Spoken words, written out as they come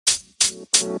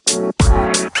Welcome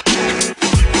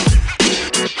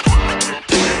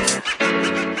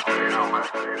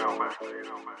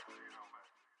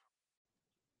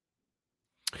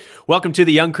to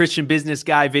the Young Christian Business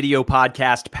Guy video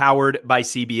podcast powered by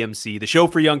CBMC, the show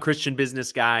for young Christian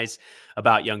business guys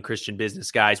about young Christian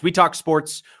business guys. We talk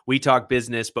sports, we talk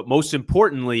business, but most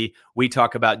importantly, we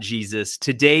talk about Jesus.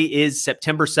 Today is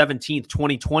September 17th,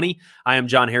 2020. I am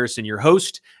John Harrison, your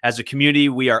host. As a community,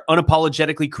 we are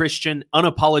unapologetically Christian,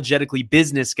 unapologetically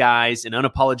business guys, and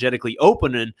unapologetically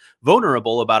open and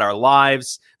vulnerable about our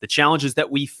lives, the challenges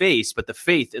that we face, but the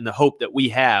faith and the hope that we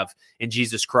have in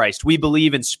Jesus Christ. We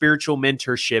believe in spiritual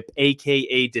mentorship,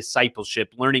 aka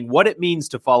discipleship, learning what it means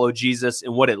to follow Jesus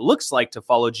and what it looks like to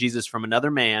follow Jesus from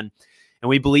another man. And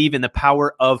we believe in the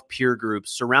power of peer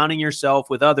groups, surrounding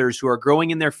yourself with others who are growing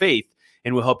in their faith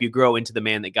and will help you grow into the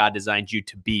man that God designed you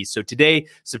to be. So today,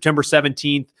 September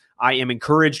 17th, I am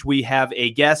encouraged we have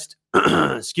a guest,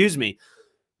 excuse me,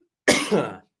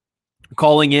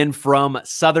 calling in from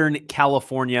Southern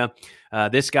California.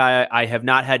 This guy, I have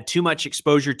not had too much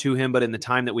exposure to him, but in the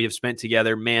time that we have spent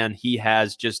together, man, he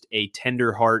has just a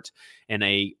tender heart and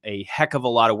a heck of a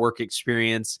lot of work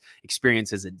experience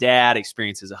as a dad,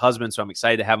 experience as a husband. So I'm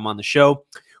excited to have him on the show.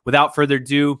 Without further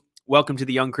ado, welcome to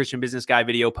the Young Christian Business Guy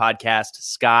video podcast,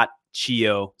 Scott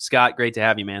Chio. Scott, great to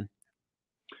have you, man.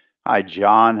 Hi,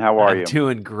 John. How are you? I'm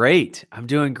doing great.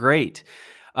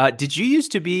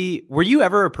 Were you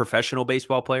ever a professional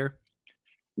baseball player?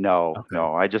 No.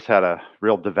 I just had a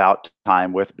real devout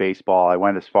time with baseball. I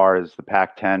went as far as the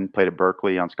Pac-10, played at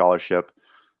Berkeley on scholarship.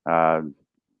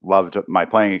 Loved my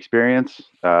playing experience.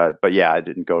 But yeah, I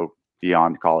didn't go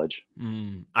beyond college.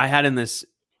 I had in this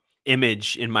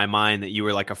image in my mind that you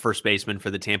were like a first baseman for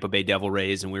the Tampa Bay Devil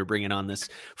Rays and we were bringing on this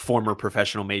former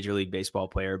professional Major League Baseball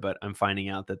player, but I'm finding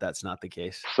out that that's not the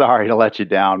case. Sorry to let you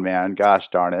down, man. Gosh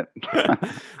darn it.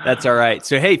 That's all right.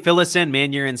 So, hey, fill us in,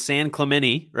 man. You're in San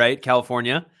Clemente, right?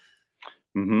 California.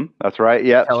 That's right.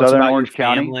 Yeah. Southern Orange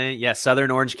County. Yeah.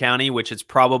 Southern Orange County, which is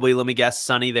probably, let me guess,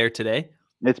 sunny there today.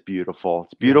 It's beautiful.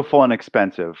 It's beautiful and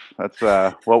expensive. That's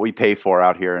what we pay for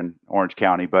out here in Orange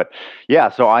County. But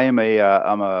yeah, so I'm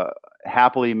a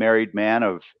happily married man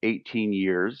of 18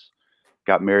 years.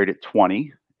 Got married at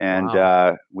 20, and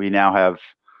Wow. We now have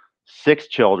 6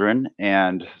 children,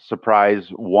 and surprise,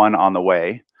 1 on the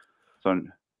way. So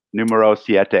numero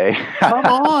siete. Come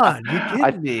on, you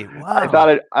kidding me? Wow. I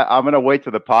thought I'm going to wait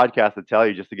to the podcast to tell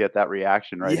you just to get that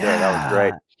reaction right there. That was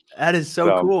great. That is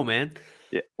so cool, man.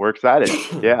 Yeah, we're excited.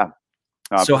 Yeah.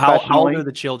 So how old are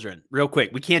the children? Real quick,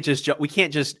 we can't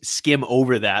just skim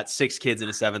over that. 6 kids and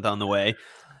a 7th on the way.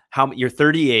 You're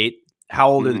 38. How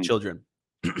old are the children?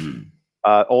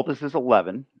 Oldest is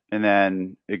 11, and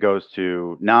then it goes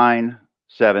to 9,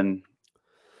 7,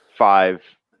 5,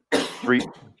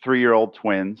 3-year-old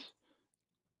twins,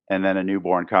 and then a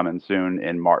newborn coming soon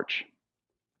in March.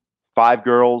 5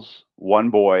 girls, 1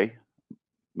 boy.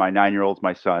 My 9-year-old's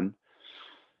my son.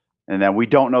 And then we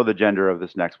don't know the gender of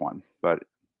this next one, but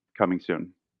coming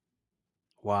soon.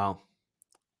 Wow.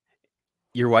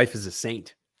 Your wife is a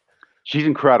saint. She's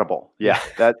incredible. Yeah,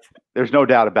 there's no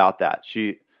doubt about that.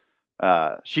 She's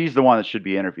the one that should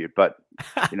be interviewed, but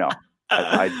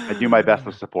I do my best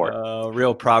to support.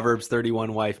 Real Proverbs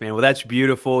 31 wife, man. Well, that's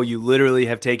beautiful. You literally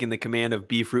have taken the command of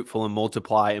be fruitful and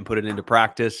multiply and put it into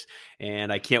practice.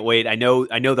 And I can't wait. I know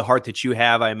the heart that you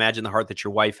have. I imagine the heart that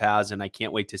your wife has. And I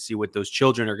can't wait to see what those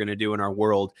children are going to do in our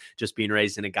world, just being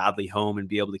raised in a godly home and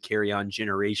be able to carry on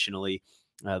generationally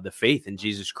the faith in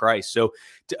Jesus Christ. So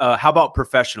how about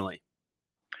professionally?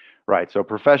 Right. So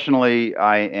professionally,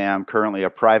 I am currently a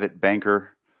private banker.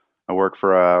 I work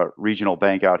for a regional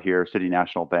bank out here, City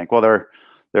National Bank. Well,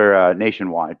 they're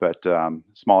nationwide, but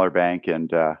smaller bank.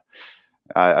 And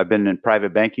I've been in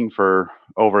private banking for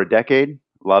over a decade.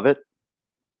 Love it.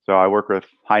 So I work with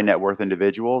high net worth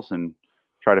individuals and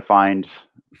try to find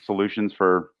solutions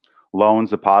for loans,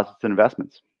 deposits, and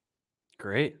investments.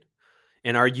 Great.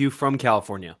 And are you from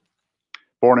California?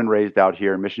 Born and raised out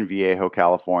here in Mission Viejo,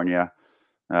 California.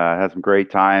 Had some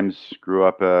great times. Grew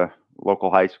up a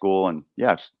local high school, and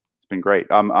yeah, it's been great.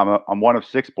 I'm one of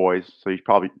 6 boys, so you should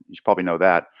probably know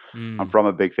that. I'm from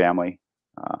a big family,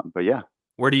 but yeah.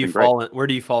 Where do you fall? Where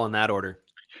do you fall in that order?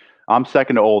 I'm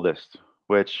second to oldest,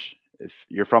 which if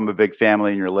you're from a big family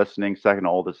and you're listening, second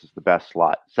oldest is the best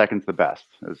slot. Second's the best,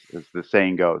 as the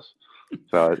saying goes.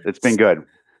 So it's been good.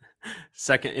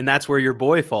 Second, and that's where your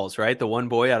boy falls, right? The 1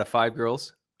 boy out of 5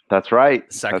 girls. That's right.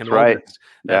 Second That's right.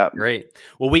 Yeah, great.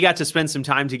 Well, we got to spend some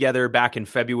time together back in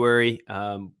February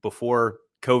before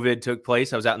COVID took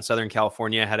place. I was out in Southern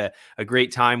California, had a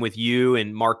great time with you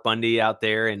and Mark Bundy out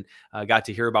there, and got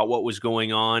to hear about what was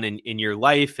going on in your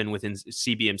life and within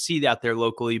CBMC out there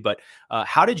locally. But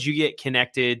how did you get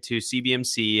connected to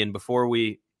CBMC? And before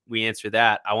we answer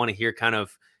that, I want to hear kind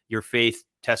of your faith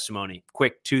testimony.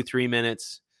 Quick, 2-3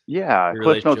 minutes. Yeah,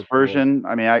 Cliff Notes version.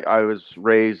 I mean, I was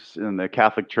raised in the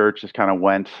Catholic Church, just kind of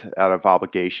went out of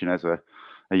obligation as a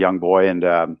young boy,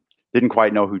 and didn't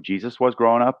quite know who Jesus was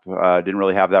growing up. Didn't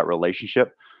really have that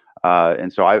relationship.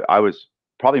 And so I was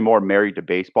probably more married to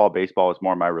baseball. Baseball was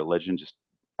more my religion, just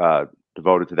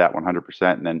devoted to that 100%.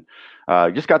 And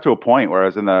then just got to a point where I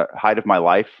was in the height of my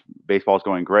life. Baseball was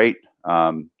going great.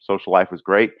 Social life was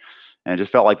great. And it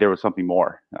just felt like there was something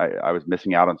more. I was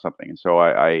missing out on something. And so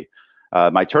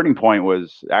my turning point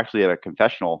was actually at a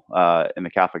confessional in the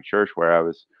Catholic Church, where I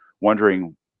was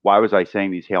wondering, why was I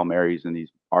saying these Hail Marys and these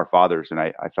Our Fathers? And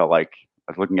I felt like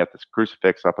I was looking at this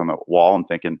crucifix up on the wall and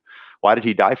thinking, why did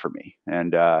he die for me?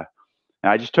 And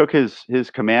I just took his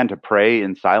command to pray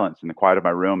in silence in the quiet of my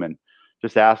room and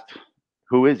just asked,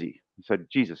 who is he? I said,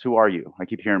 Jesus, who are you? I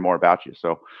keep hearing more about you.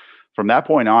 So from that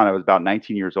point on, I was about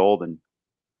 19 years old, and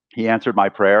he answered my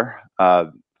prayer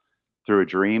through a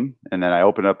dream. And then I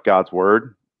opened up God's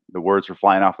word. The words were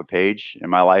flying off the page,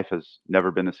 and my life has never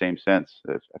been the same since.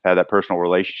 I've had that personal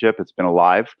relationship. It's been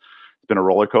alive. It's been a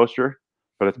roller coaster,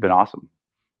 but it's been awesome.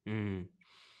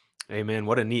 Amen.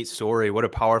 What a neat story. What a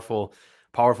powerful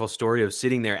story of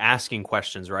sitting there asking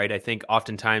questions, right? I think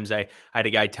oftentimes I had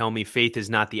a guy tell me faith is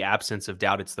not the absence of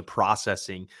doubt. It's the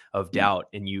processing of doubt.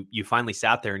 And you finally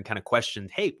sat there and kind of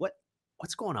questioned, hey,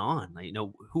 what's going on? Like,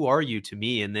 who are you to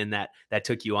me? And then that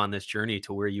took you on this journey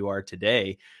to where you are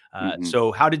today.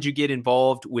 So how did you get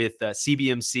involved with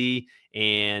CBMC,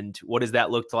 and what does that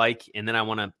look like? And then I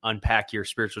want to unpack your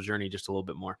spiritual journey just a little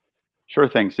bit more. Sure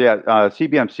thing. So yeah,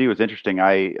 CBMC was interesting.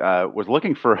 I was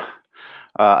looking for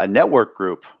a network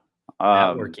group.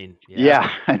 Networking.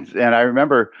 Yeah. And I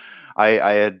remember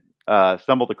I had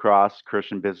stumbled across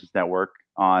Christian Business Network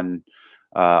online,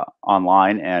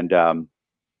 and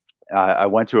I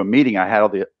went to a meeting. I had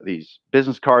all these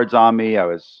business cards on me. I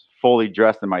was fully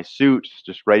dressed in my suit,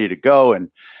 just ready to go. And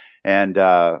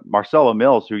Marcelo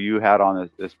Mills, who you had on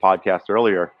this podcast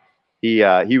earlier,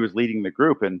 he was leading the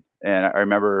group. And I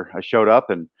remember I showed up,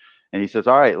 and he says,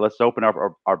 all right, let's open up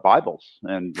our Bibles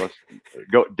and let's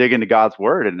go dig into God's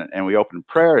word. And we opened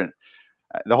prayer. And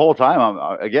the whole time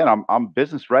I'm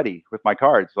business ready with my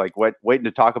cards, like waiting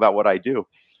to talk about what I do.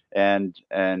 And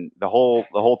the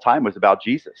whole time was about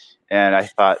Jesus. And I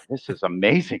thought, this is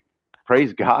amazing.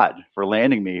 Praise God for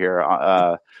landing me here.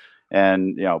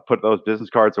 And put those business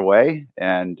cards away.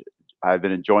 And I've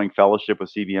been enjoying fellowship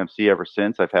with CBMC ever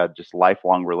since. I've had just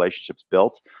lifelong relationships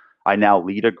built. I now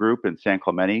lead a group in San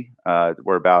Clemente.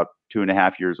 We're about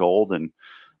 2.5 years old, and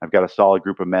I've got a solid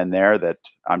group of men there that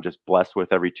I'm just blessed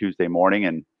with every Tuesday morning.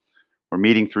 And we're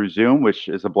meeting through Zoom, which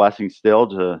is a blessing still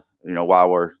to, while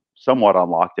we're somewhat on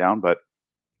lockdown, but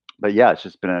yeah, it's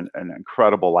just been an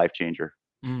incredible life changer.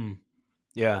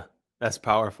 Yeah, that's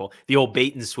powerful. The old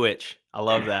bait and switch. I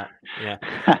love that. Yeah.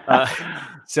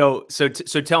 So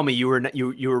tell me, you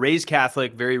were raised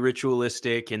Catholic, very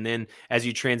ritualistic, and then as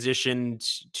you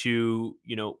transitioned to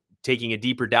taking a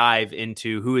deeper dive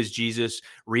into who is Jesus,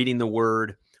 reading the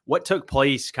Word, what took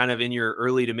place kind of in your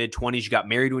early to mid 20s? You got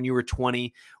married when you were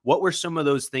 20. What were some of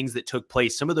those things that took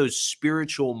place? Some of those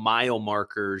spiritual mile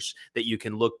markers that you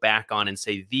can look back on and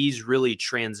say, these really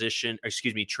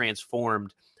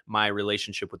transformed my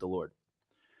relationship with the Lord.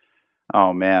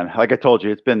 Oh man, like I told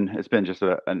you, it's been just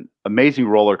an amazing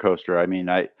roller coaster. I mean,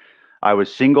 I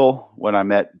was single when I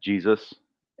met Jesus,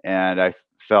 and I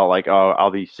felt like, oh,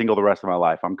 I'll be single the rest of my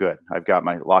life. I'm good. I've got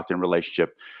my locked in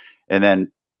relationship. And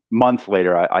then months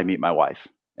later, I meet my wife,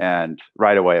 and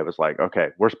right away it was like, okay,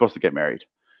 we're supposed to get married,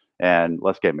 and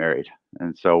let's get married.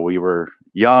 And so we were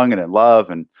young and in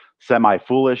love and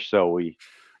semi-foolish, so we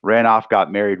ran off,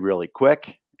 got married really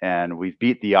quick, and we've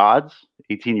beat the odds.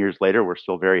 18 years later, we're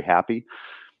still very happy.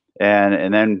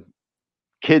 And then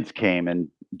kids came, and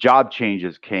job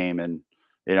changes came, and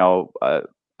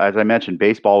as I mentioned,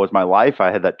 baseball was my life.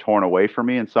 I had that torn away from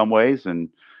me in some ways, and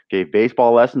gave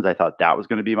baseball lessons. I thought that was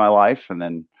going to be my life, and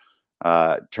then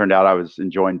turned out I was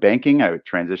enjoying banking. I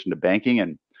transitioned to banking,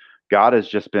 and God has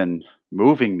just been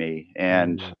moving me.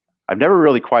 And I've never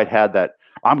really quite had that,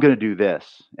 I'm going to do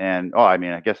this. And, I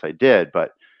mean, I guess I did,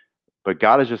 but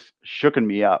God has just shooken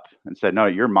me up and said, no,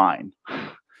 you're mine.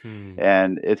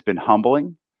 And it's been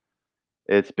humbling.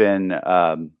 It's been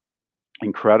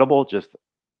incredible, just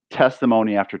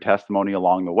testimony after testimony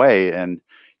along the way. And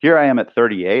here I am at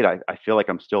 38. I feel like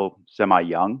I'm still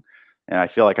semi-young. And I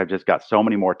feel like I've just got so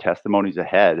many more testimonies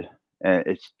ahead. And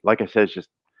it's like I said, it's just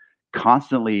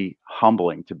constantly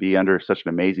humbling to be under such an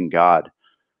amazing God.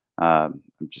 I'm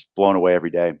just blown away every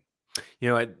day.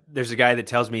 There's a guy that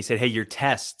tells me, he said, hey, your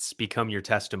tests become your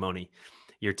testimony.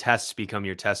 Your tests become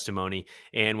your testimony.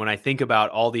 And when I think about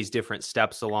all these different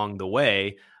steps along the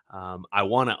way, I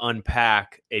want to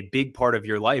unpack a big part of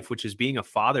your life, which is being a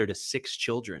father to 6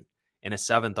 children and a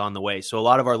 7th on the way. So a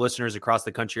lot of our listeners across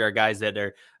the country are guys that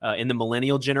are in the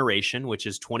millennial generation, which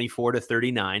is 24 to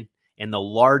 39, and the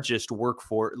largest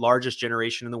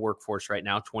generation in the workforce right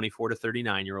now, 24 to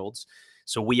 39-year-olds.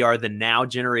 So we are the now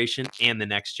generation and the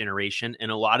next generation.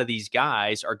 And a lot of these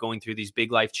guys are going through these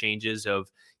big life changes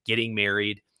of getting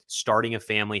married, starting a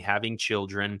family, having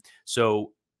children.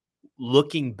 So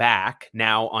looking back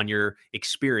now on your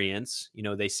experience,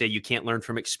 they say you can't learn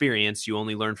from experience, you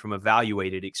only learn from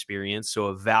evaluated experience. So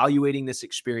evaluating this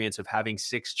experience of having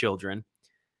 6 children,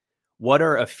 what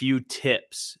are a few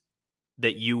tips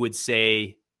that you would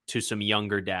say to some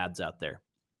younger dads out there?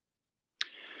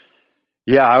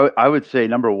 Yeah, I would say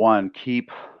number one, keep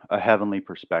a heavenly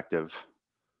perspective.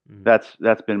 That's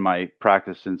been my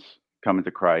practice since coming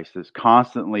to Christ, is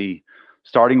constantly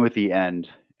starting with the end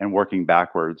and working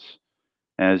backwards.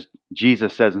 And as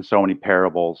Jesus says in so many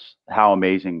parables, how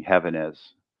amazing heaven is,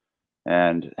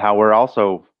 and how we're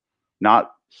also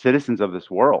not citizens of this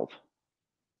world.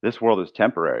 This world is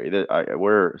temporary.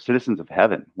 We're citizens of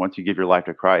heaven once you give your life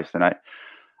to Christ. And I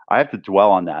have to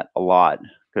dwell on that a lot,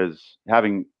 because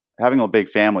having a big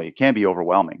family, it can be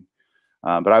overwhelming.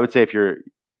 But I would say if you're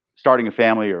starting a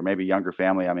family, or maybe a younger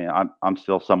family, I mean, I'm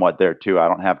still somewhat there too. I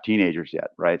don't have teenagers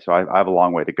yet, right? So I have a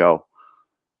long way to go.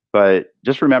 But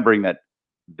just remembering that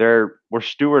we're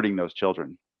stewarding those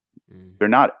children. They're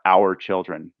not our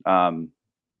children.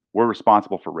 We're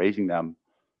responsible for raising them,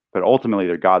 but ultimately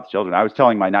they're God's children. I was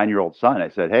telling my 9-year-old son, I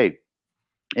said, hey,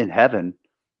 in heaven,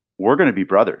 we're going to be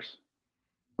brothers,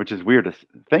 which is weird to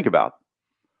think about.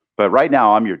 But right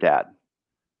now, I'm your dad.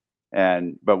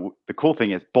 But the cool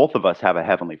thing is both of us have a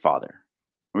heavenly Father.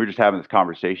 We're just having this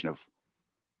conversation of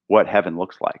what heaven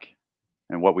looks like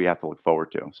and what we have to look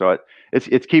forward to. So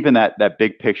it's keeping that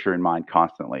big picture in mind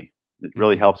constantly. It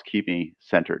really helps keep me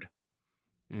centered.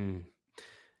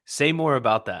 Say more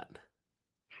about that.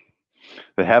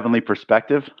 The heavenly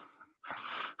perspective.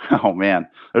 Oh man,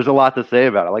 there's a lot to say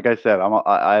about it. Like I said,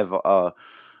 I have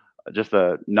just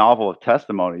a novel of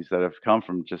testimonies that have come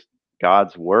from just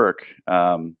God's work.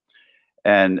 I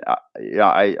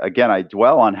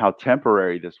dwell on how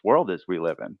temporary this world is we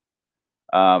live in.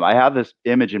 I have this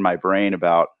image in my brain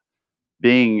about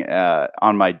being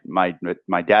on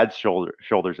my dad's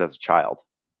shoulders as a child.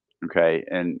 Okay,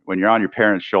 and when you're on your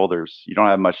parents' shoulders, you don't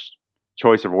have much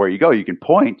choice of where you go. You can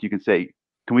point, you can say,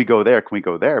 "Can we go there? Can we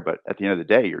go there?" But at the end of the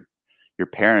day, your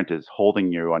parent is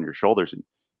holding you on your shoulders, and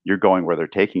you're going where they're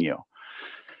taking you.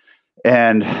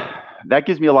 And that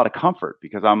gives me a lot of comfort,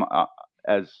 because I'm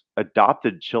as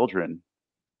adopted children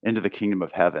into the kingdom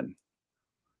of heaven.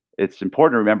 It's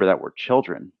important to remember that we're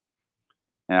children.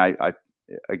 And I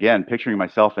again, picturing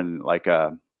myself in like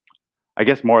I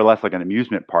guess more or less like an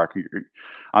amusement park.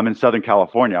 I'm in Southern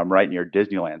California. I'm right near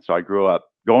Disneyland. So I grew up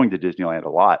going to Disneyland a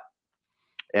lot.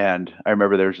 And I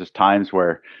remember there's just times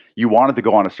where you wanted to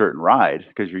go on a certain ride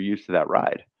because you're used to that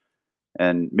ride.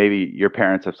 And maybe your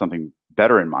parents have something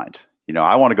better in mind.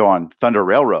 I want to go on Thunder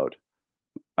Railroad.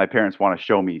 My parents want to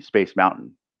show me Space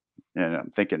Mountain. And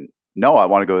I'm thinking, no, I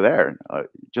want to go there.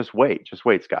 Just wait,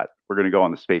 Scott. We're going to go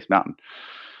on the Space Mountain.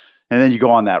 And then you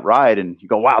go on that ride and you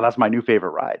go, wow, that's my new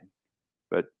favorite ride.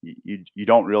 But you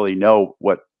don't really know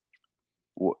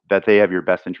that they have your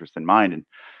best interest in mind. And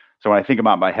so when I think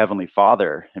about my Heavenly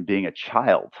Father and being a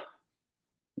child,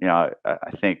 I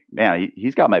think, man,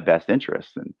 he's got my best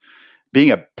interest. And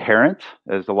being a parent,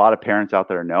 as a lot of parents out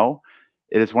there know,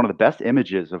 it is one of the best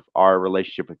images of our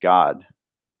relationship with God.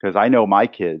 Because I know my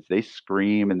kids, they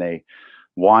scream and they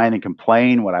whine and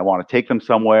complain when I want to take them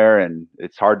somewhere, and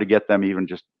it's hard to get them even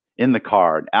just in the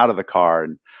car and out of the car,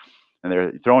 and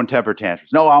they're throwing temper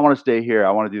tantrums. No, I want to stay here.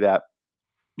 I want to do that.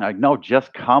 I'm like, no,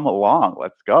 just come along.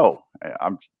 Let's go.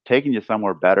 I'm taking you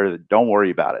somewhere better. Don't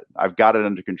worry about it. I've got it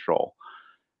under control.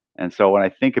 And so when I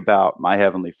think about my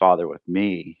Heavenly Father with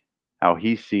me, how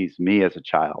he sees me as a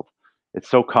child, it's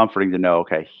so comforting to know,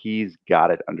 okay, he's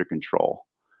got it under control.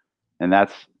 And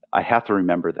I have to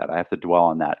remember that. I have to dwell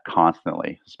on that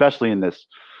constantly, especially in this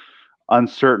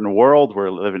uncertain world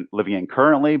we're living in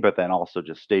currently, but then also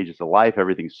just stages of life.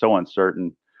 Everything's so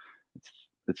uncertain.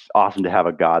 It's awesome to have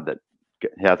a God that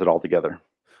has it all together.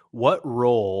 What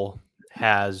role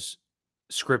has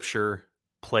Scripture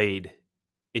played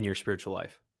in your spiritual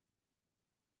life?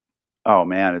 Oh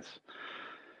man, it's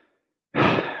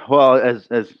well, as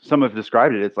some have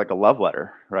described it, it's like a love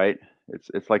letter, right?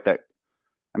 It's like that.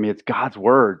 I mean, it's God's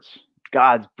words,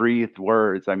 God's breathed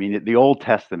words. I mean, the Old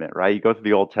Testament, right? You go through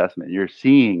the Old Testament, you're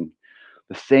seeing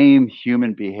the same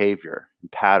human behavior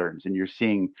and patterns, and you're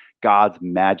seeing God's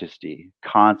majesty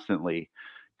constantly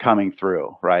coming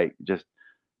through, right? Just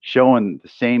showing the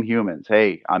same humans,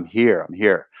 hey, I'm here, I'm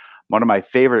here. One of my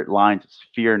favorite lines is,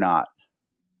 "Fear not,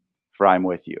 for I'm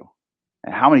with you."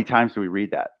 And how many times do we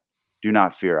read that? Do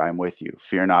not fear, I'm with you.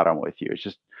 Fear not, I'm with you. It's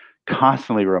just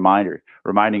constantly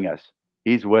reminding us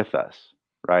he's with us,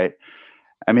 right?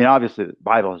 I mean, obviously, the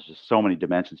Bible has just so many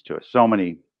dimensions to it, so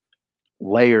many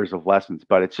layers of lessons,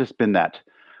 but it's just been that,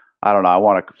 I don't know, I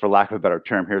want to, for lack of a better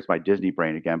term, here's my Disney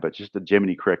brain again, but just the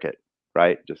Jiminy Cricket,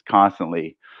 right? Just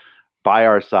constantly by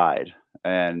our side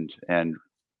and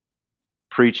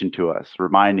preaching to us,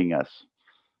 reminding us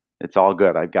it's all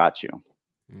good. I've got you.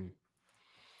 Mm.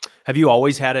 Have you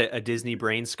always had a Disney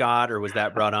brain, Scott, or was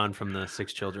that brought on from the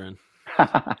 6 children?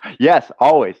 Yes,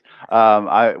 always.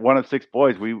 One of 6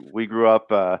 boys. We grew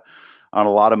up on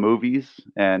a lot of movies,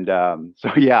 and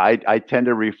so yeah, I tend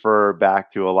to refer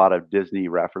back to a lot of Disney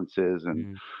references,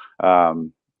 and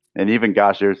even,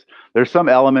 gosh, there's some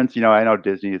elements. I know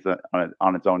Disney is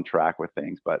on its own track with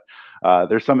things, but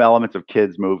there's some elements of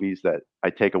kids movies that I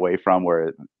take away from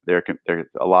where there's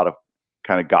a lot of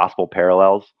kind of gospel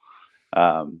parallels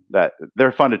that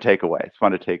they're fun to take away. It's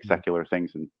fun to take secular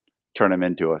things and turn them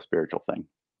into a spiritual thing.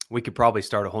 We could probably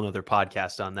start a whole nother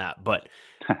podcast on that, but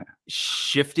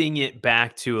shifting it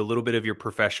back to a little bit of your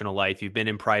professional life, you've been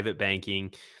in private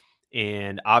banking,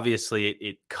 and obviously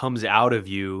it comes out of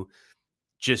you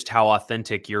just how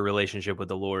authentic your relationship with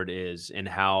the Lord is and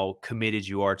how committed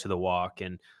you are to the walk.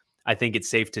 And I think it's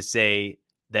safe to say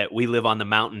that we live on the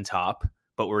mountaintop,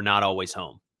 but we're not always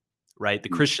home, right? The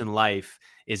Christian life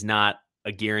is not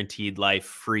a guaranteed life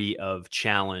free of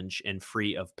challenge and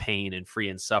free of pain and free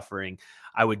in suffering.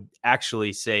 I would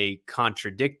actually say,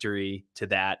 contradictory to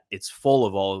that, it's full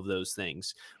of all of those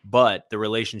things. But the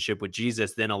relationship with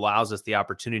Jesus then allows us the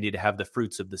opportunity to have the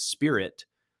fruits of the Spirit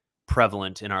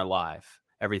prevalent in our life.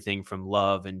 Everything from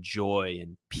love and joy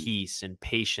and peace and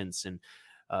patience and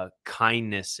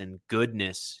kindness and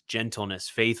goodness, gentleness,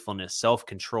 faithfulness,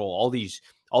 self-control,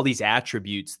 all these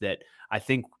attributes that I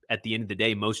think at the end of the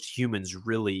day, most humans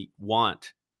really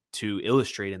want to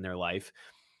illustrate in their life.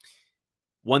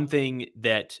 One thing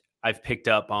that I've picked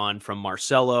up on from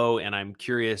Marcelo, and I'm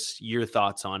curious your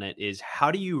thoughts on it, is how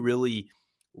do you really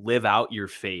live out your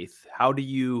faith? How do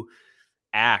you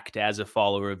act as a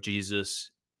follower of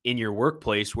Jesus in your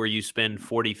workplace where you spend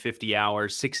 40, 50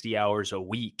 hours, 60 hours a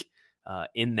week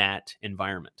in that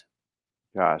environment?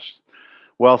 Gosh,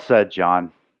 well said,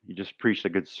 John. You just preached a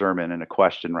good sermon and a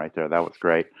question right there. That was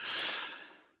great.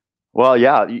 Well,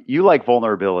 yeah, you like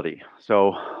vulnerability.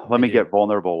 So let me get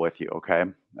vulnerable with you, okay?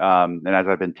 And as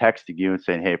I've been texting you and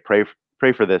saying, hey, pray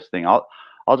for this thing, I'll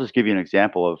just give you an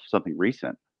example of something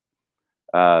recent.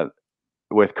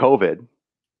 With COVID,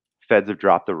 feds have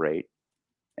dropped the rate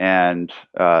and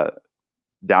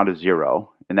down to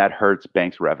 0, and that hurts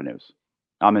banks' revenues.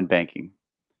 I'm in banking.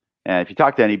 And if you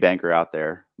talk to any banker out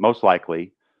there, most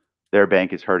likely their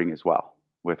bank is hurting as well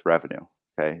with revenue.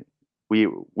 Okay. We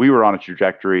were on a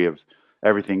trajectory of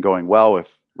everything going well with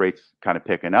rates kind of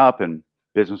picking up and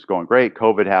business going great.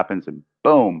 COVID happens and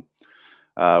boom,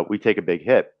 we take a big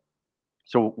hit.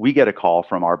 So we get a call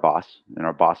from our boss and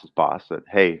our boss's boss that,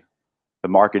 hey, the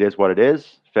market is what it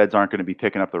is. Feds aren't going to be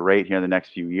picking up the rate here in the next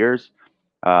few years.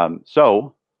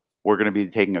 So we're going to be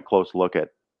taking a close look at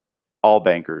all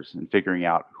bankers and figuring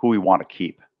out who we want to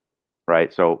keep,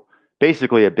 right? So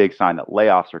basically a big sign that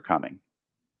layoffs are coming.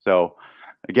 So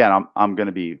again, I'm going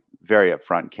to be very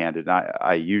upfront and candid. And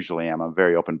I usually am. I'm a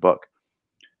very open book.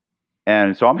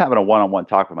 And so I'm having a one-on-one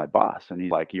talk with my boss, and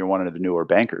he's like, "You're one of the newer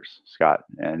bankers, Scott,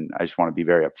 and I just want to be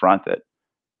very upfront that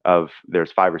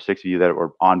there's 5 or 6 of you that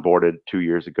were onboarded 2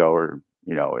 years ago, or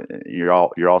you're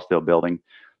all still building.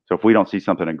 So if we don't see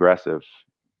something aggressive,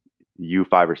 you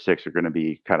 5 or 6 are going to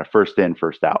be kind of first in,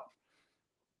 first out."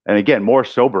 And again, more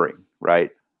sobering,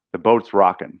 right? The boat's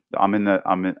rocking. I'm in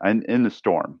the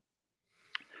storm.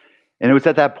 And it was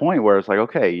at that point where it's like,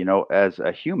 okay, as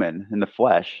a human in the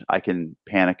flesh, I can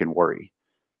panic and worry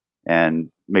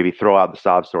and maybe throw out the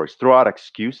sob stories, throw out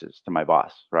excuses to my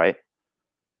boss, right?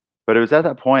 But it was at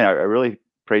that point I really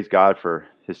praised God for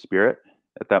his spirit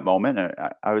at that moment. And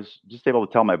I was just able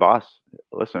to tell my boss,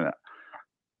 listen,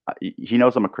 he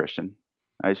knows I'm a Christian.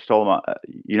 I just told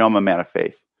him, I'm a man of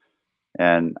faith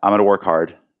and I'm going to work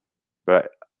hard, but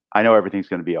I know everything's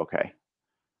going to be okay,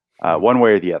 one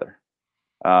way or the other.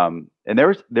 And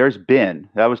there's been,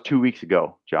 that was 2 weeks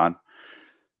ago, John.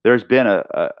 There's been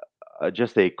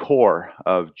just a core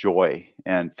of joy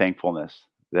and thankfulness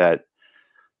that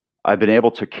I've been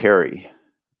able to carry.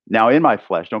 Now in my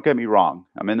flesh, don't get me wrong,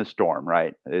 I'm in the storm,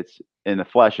 right? It's in the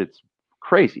flesh, it's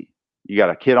crazy. You got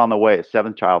a kid on the way, a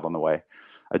seventh child on the way,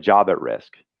 a job at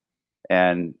risk,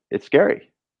 and it's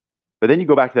scary. But then you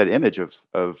go back to that image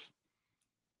of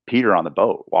Peter on the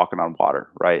boat walking on water,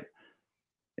 right?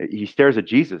 He stares at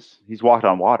Jesus. He's walked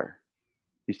on water.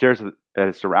 He stares at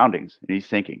his surroundings and he's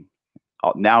thinking,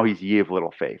 oh, now he's ye of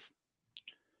little faith.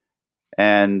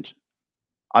 And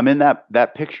I'm in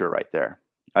that picture right there.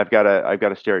 I've got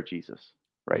to stare at Jesus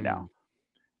right now.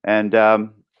 And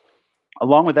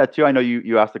along with that too, I know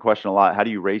you asked the question a lot. How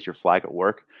do you raise your flag at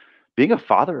work? Being a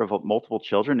father of multiple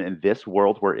children in this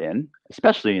world we're in,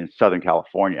 especially in Southern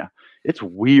California, it's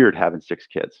weird having 6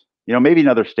 kids. You know, maybe in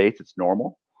other states it's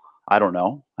normal. I don't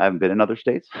know. I haven't been in other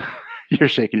states. You're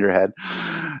shaking your head.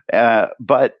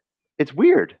 But it's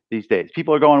weird these days.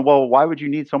 People are going, well, why would you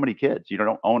need so many kids? You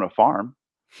don't own a farm,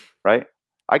 right?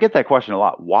 I get that question a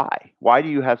lot. Why? Why do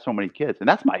you have so many kids? And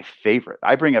that's my favorite.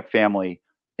 I bring up family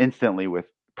instantly with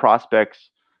prospects,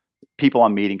 people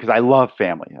I'm meeting, because I love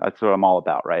family. That's what I'm all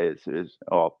about, right?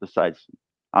 Besides,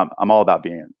 I'm all about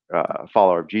being a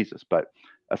follower of Jesus. But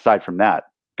aside from that,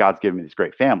 God's given me this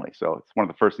great family. So it's one of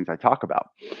the first things I talk about.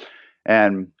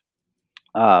 And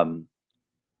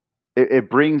it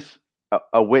brings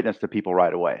a witness to people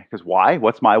right away. Because why?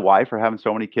 What's my why for having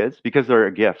so many kids? Because they're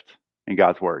a gift in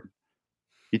God's word.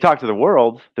 You talk to the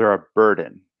world, they're a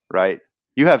burden, right?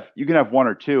 You can have 1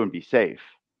 or 2 and be safe,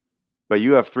 but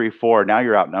you have 3, 4, now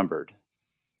you're outnumbered.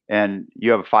 And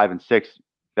you have a 5 and 6,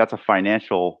 that's a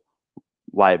financial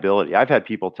liability. I've had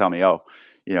people tell me, oh,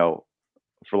 you know,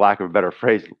 for lack of a better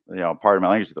phrase, you know, part of my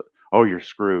language, oh, you're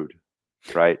screwed,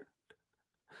 right?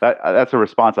 That's a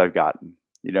response I've gotten.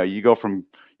 You know, you go from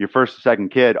your first to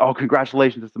second kid, oh,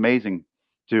 congratulations, it's amazing,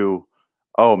 to,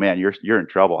 oh man, you're in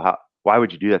trouble. Why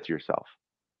would you do that to yourself?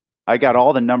 I got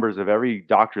all the numbers of every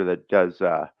doctor that does,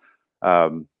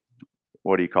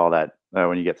 what do you call that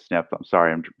when you get snipped? I'm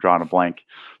sorry, I'm drawing a blank.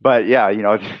 But yeah, you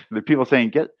know, the people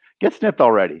saying, get snipped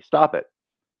already, stop it.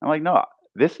 I'm like, no,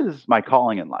 this is my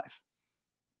calling in life.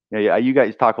 Yeah, you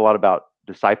guys talk a lot about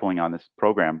discipling on this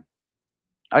program.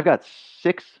 I've got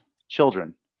 6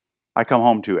 children I come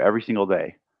home to every single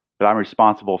day that I'm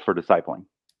responsible for discipling.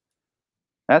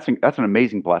 That's an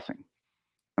amazing blessing.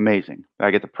 Amazing.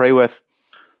 I get to pray with.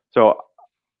 So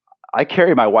I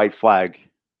carry my white flag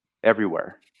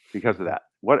everywhere because of that.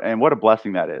 What a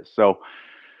blessing that is. So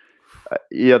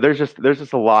yeah, there's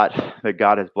just a lot that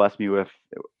God has blessed me with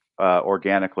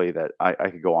organically that I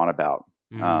could go on about.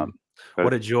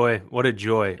 What a joy. What a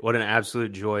joy. What an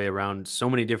absolute joy around so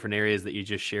many different areas that you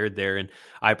just shared there. And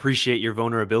I appreciate your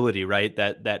vulnerability, right?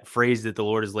 That phrase that the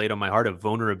Lord has laid on my heart of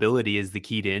vulnerability is the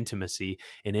key to intimacy,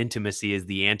 and intimacy is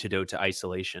the antidote to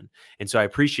isolation. And so I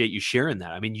appreciate you sharing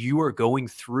that. I mean, you are going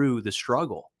through the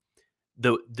struggle.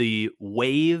 The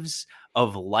waves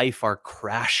of life are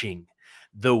crashing.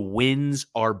 The winds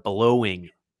are blowing.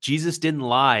 Jesus didn't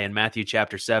lie in Matthew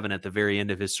chapter 7 at the very end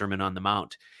of his Sermon on the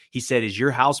Mount. He said, is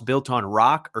your house built on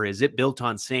rock or is it built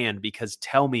on sand? Because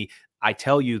I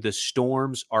tell you, the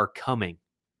storms are coming.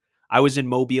 I was in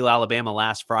Mobile, Alabama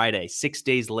last Friday. 6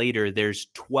 days later, there's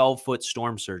 12-foot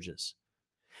storm surges.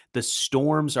 The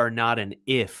storms are not an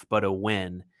if, but a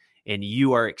when. And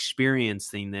you are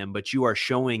experiencing them, but you are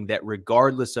showing that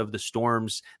regardless of the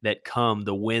storms that come,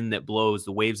 the wind that blows,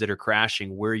 the waves that are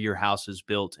crashing, where your house is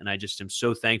built. And I just am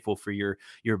so thankful for your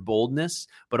boldness,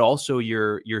 but also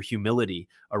your humility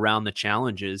around the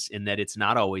challenges, in that it's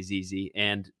not always easy.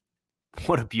 And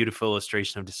what a beautiful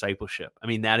illustration of discipleship. I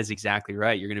mean, that is exactly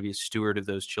right. You're going to be a steward of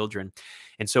those children.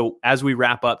 And so as we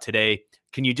wrap up today,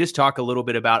 can you just talk a little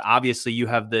bit about, obviously you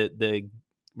have the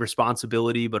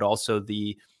responsibility, but also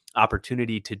the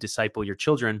opportunity to disciple your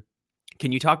children.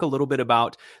 Can you talk a little bit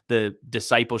about the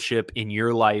discipleship in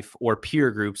your life or peer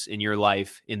groups in your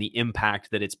life and the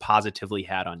impact that it's positively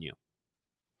had on you?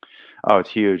 Oh, it's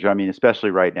huge. I mean,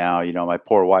 especially right now, you know, my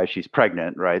poor wife, she's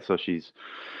pregnant, right? So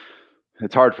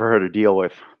it's hard for her to deal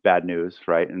with bad news,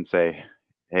 right? And say,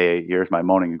 hey, here's my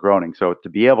moaning and groaning. So to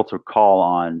be able to call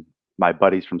on my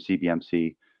buddies from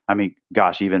CBMC, I mean,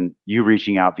 gosh, even you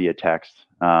reaching out via text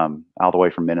all the way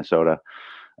from Minnesota,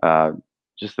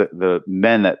 just the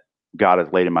men that God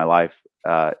has laid in my life,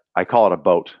 I call it a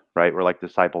boat, right? We're like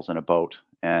disciples in a boat.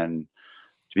 And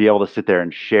to be able to sit there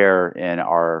and share in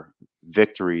our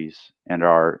victories and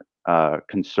our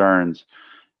concerns,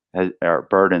 our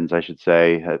burdens, I should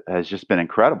say, has just been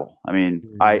incredible. I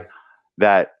mean,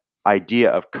 that idea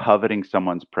of coveting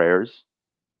someone's prayers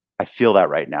I feel that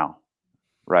right now,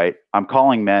 right? I'm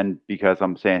calling men because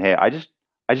I'm saying, hey, I just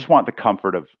want the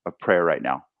comfort of prayer right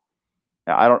now.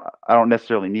 Now, I don't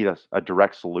necessarily need a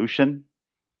direct solution,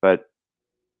 but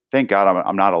thank God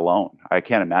I'm not alone. I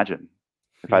can't imagine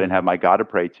if I didn't have my God to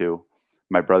pray to,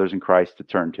 my brothers in Christ to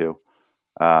turn to.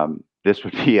 This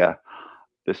would be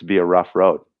a rough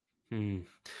road.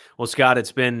 Well, Scott,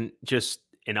 it's been just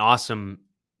an awesome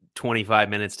 25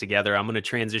 minutes together. I'm going to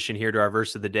transition here to our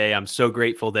verse of the day. I'm so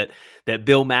grateful that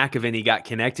Bill McAvaney got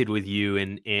connected with you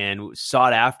and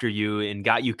sought after you and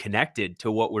got you connected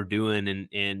to what we're doing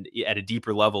and at a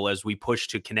deeper level as we push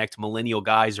to connect millennial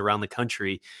guys around the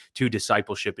country to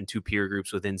discipleship and to peer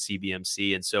groups within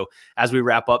CBMC. And so as we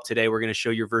wrap up today, we're going to show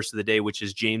your verse of the day, which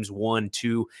is James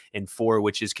 1:2-4,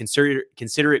 which is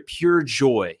consider it pure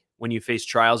joy when you face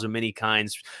trials of many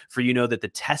kinds, for you know that the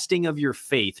testing of your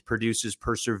faith produces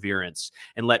perseverance,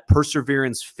 and let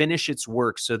perseverance finish its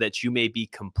work so that you may be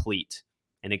complete.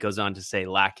 And it goes on to say,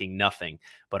 lacking nothing,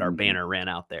 but our banner ran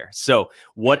out there. So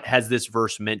what has this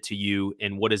verse meant to you,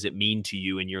 and what does it mean to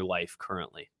you in your life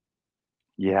currently?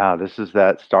 Yeah, this is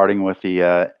that starting with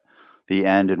the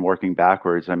end and working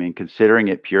backwards. I mean, considering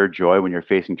it pure joy when you're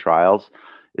facing trials,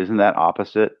 isn't that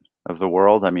opposite of the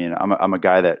world? I mean, I'm a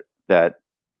guy that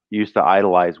used to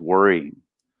idolize worrying.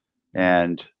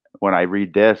 And when I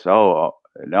read this, in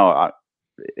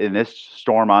this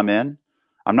storm I'm in,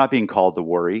 I'm not being called to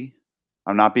worry.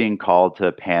 I'm not being called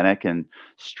to panic and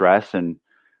stress and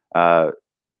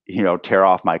tear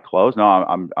off my clothes. No,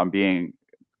 I'm being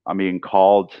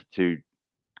called to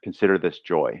consider this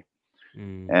joy.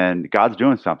 And God's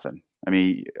doing something. I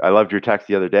mean, I loved your text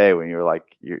the other day when you're like,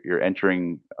 you're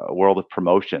entering a world of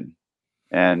promotion,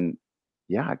 and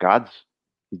yeah,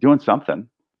 He's doing something.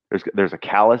 There's a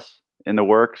callus in the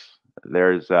works.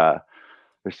 There's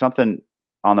something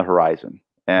on the horizon,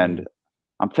 and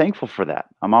I'm thankful for that.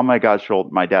 I'm on my dad's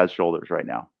shoulders right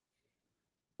now,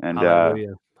 and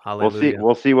Hallelujah. Hallelujah.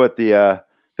 We'll see what the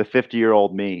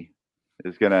 50-year-old me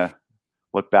is gonna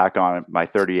look back on my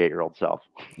 38-year-old self.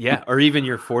 Yeah, or even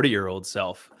your 40-year-old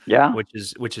self. Yeah,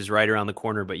 which is right around the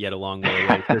corner, but yet a long way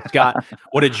away. So Scott,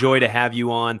 what a joy to have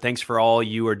you on. Thanks for all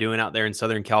you are doing out there in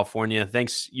Southern California.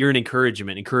 Thanks. You're an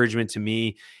encouragement to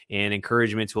me and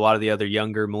encouragement to a lot of the other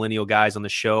younger millennial guys on the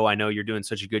show. I know you're doing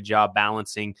such a good job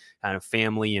balancing kind of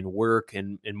family and work,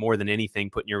 and more than anything,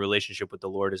 putting your relationship with the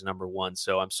Lord as number one.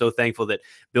 So I'm so thankful that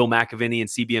Bill McAvaney and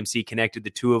CBMC connected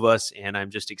the two of us, and I'm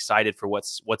just excited for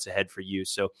what's ahead for you.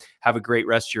 So have a great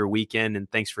rest of your weekend, and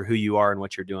thanks for who you are and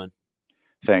what you're doing.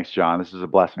 Thanks, John. This is a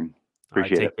blessing.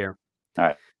 Appreciate it. Take care. All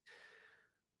right.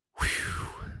 Whew.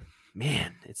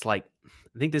 Man, it's like,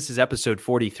 I think this is episode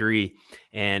 43,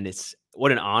 and it's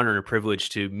what an honor and a privilege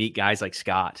to meet guys like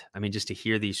Scott. I mean, just to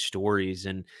hear these stories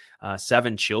and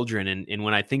 7 children. And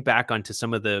when I think back onto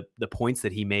some of the points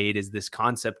that he made, is this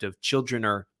concept of children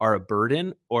are a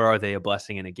burden, or are they a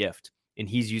blessing and a gift? And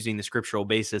he's using the scriptural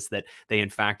basis that they, in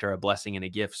fact, are a blessing and a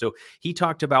gift. So he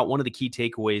talked about one of the key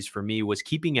takeaways for me was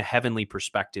keeping a heavenly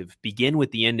perspective. Begin with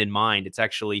the end in mind. It's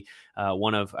actually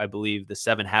one of, I believe, the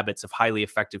 7 habits of highly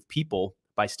effective people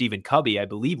by Stephen Covey. I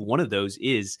believe one of those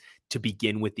is to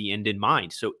begin with the end in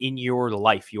mind. So in your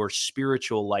life, your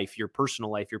spiritual life, your personal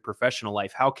life, your professional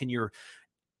life, how can your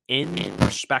end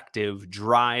perspective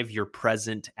drive your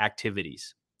present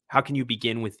activities? How can you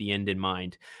begin with the end in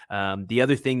mind? The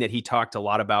other thing that he talked a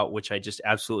lot about, which I just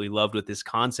absolutely loved, with this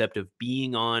concept of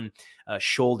being on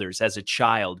shoulders as a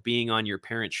child, being on your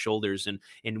parents' shoulders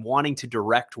and wanting to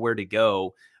direct where to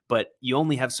go. But you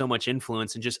only have so much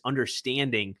influence, and just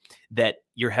understanding that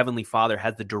your Heavenly Father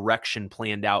has the direction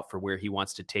planned out for where he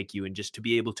wants to take you, and just to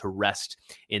be able to rest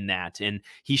in that. And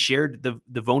he shared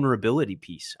the vulnerability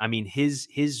piece. I mean, his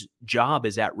job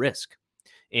is at risk.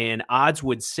 And odds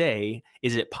would say,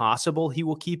 is it possible he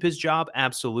will keep his job?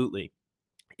 Absolutely.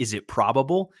 Is it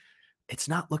probable? It's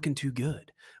not looking too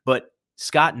good. But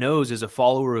Scott knows, as a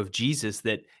follower of Jesus,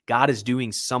 that God is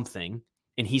doing something,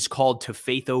 and he's called to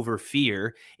faith over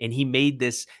fear. And he made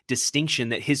this distinction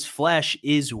that his flesh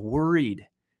is worried.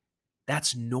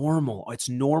 That's normal. It's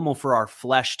normal for our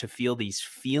flesh to feel these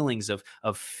feelings of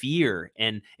fear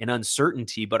and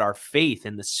uncertainty, but our faith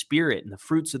and the Spirit and the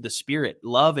fruits of the Spirit,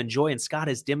 love and joy. And Scott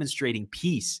is demonstrating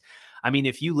peace. I mean,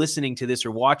 if you listening to this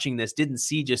or watching this didn't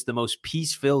see just the most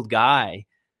peace-filled guy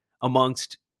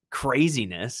amongst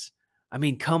craziness, I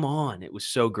mean, come on. It was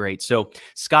so great. So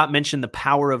Scott mentioned the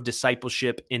power of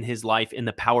discipleship in his life and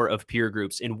the power of peer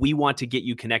groups. And we want to get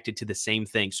you connected to the same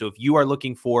thing. So if you are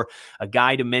looking for a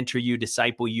guy to mentor you,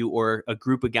 disciple you, or a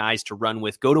group of guys to run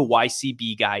with, go to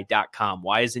ycbguy.com.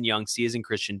 Y as in young, C as in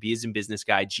Christian, B as in business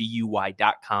guy,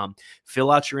 GUY.com.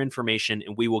 Fill out your information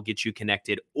and we will get you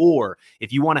connected. Or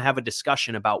if you want to have a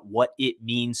discussion about what it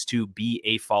means to be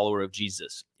a follower of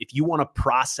Jesus, if you want to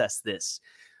process this,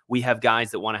 we have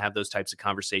guys that want to have those types of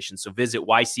conversations. So visit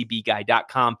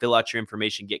ycbguy.com, fill out your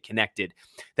information, get connected.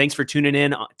 Thanks for tuning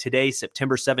in today,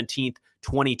 September 17th,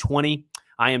 2020.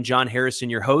 I am John Harrison,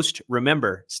 your host.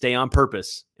 Remember, stay on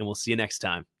purpose, and we'll see you next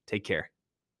time. Take care.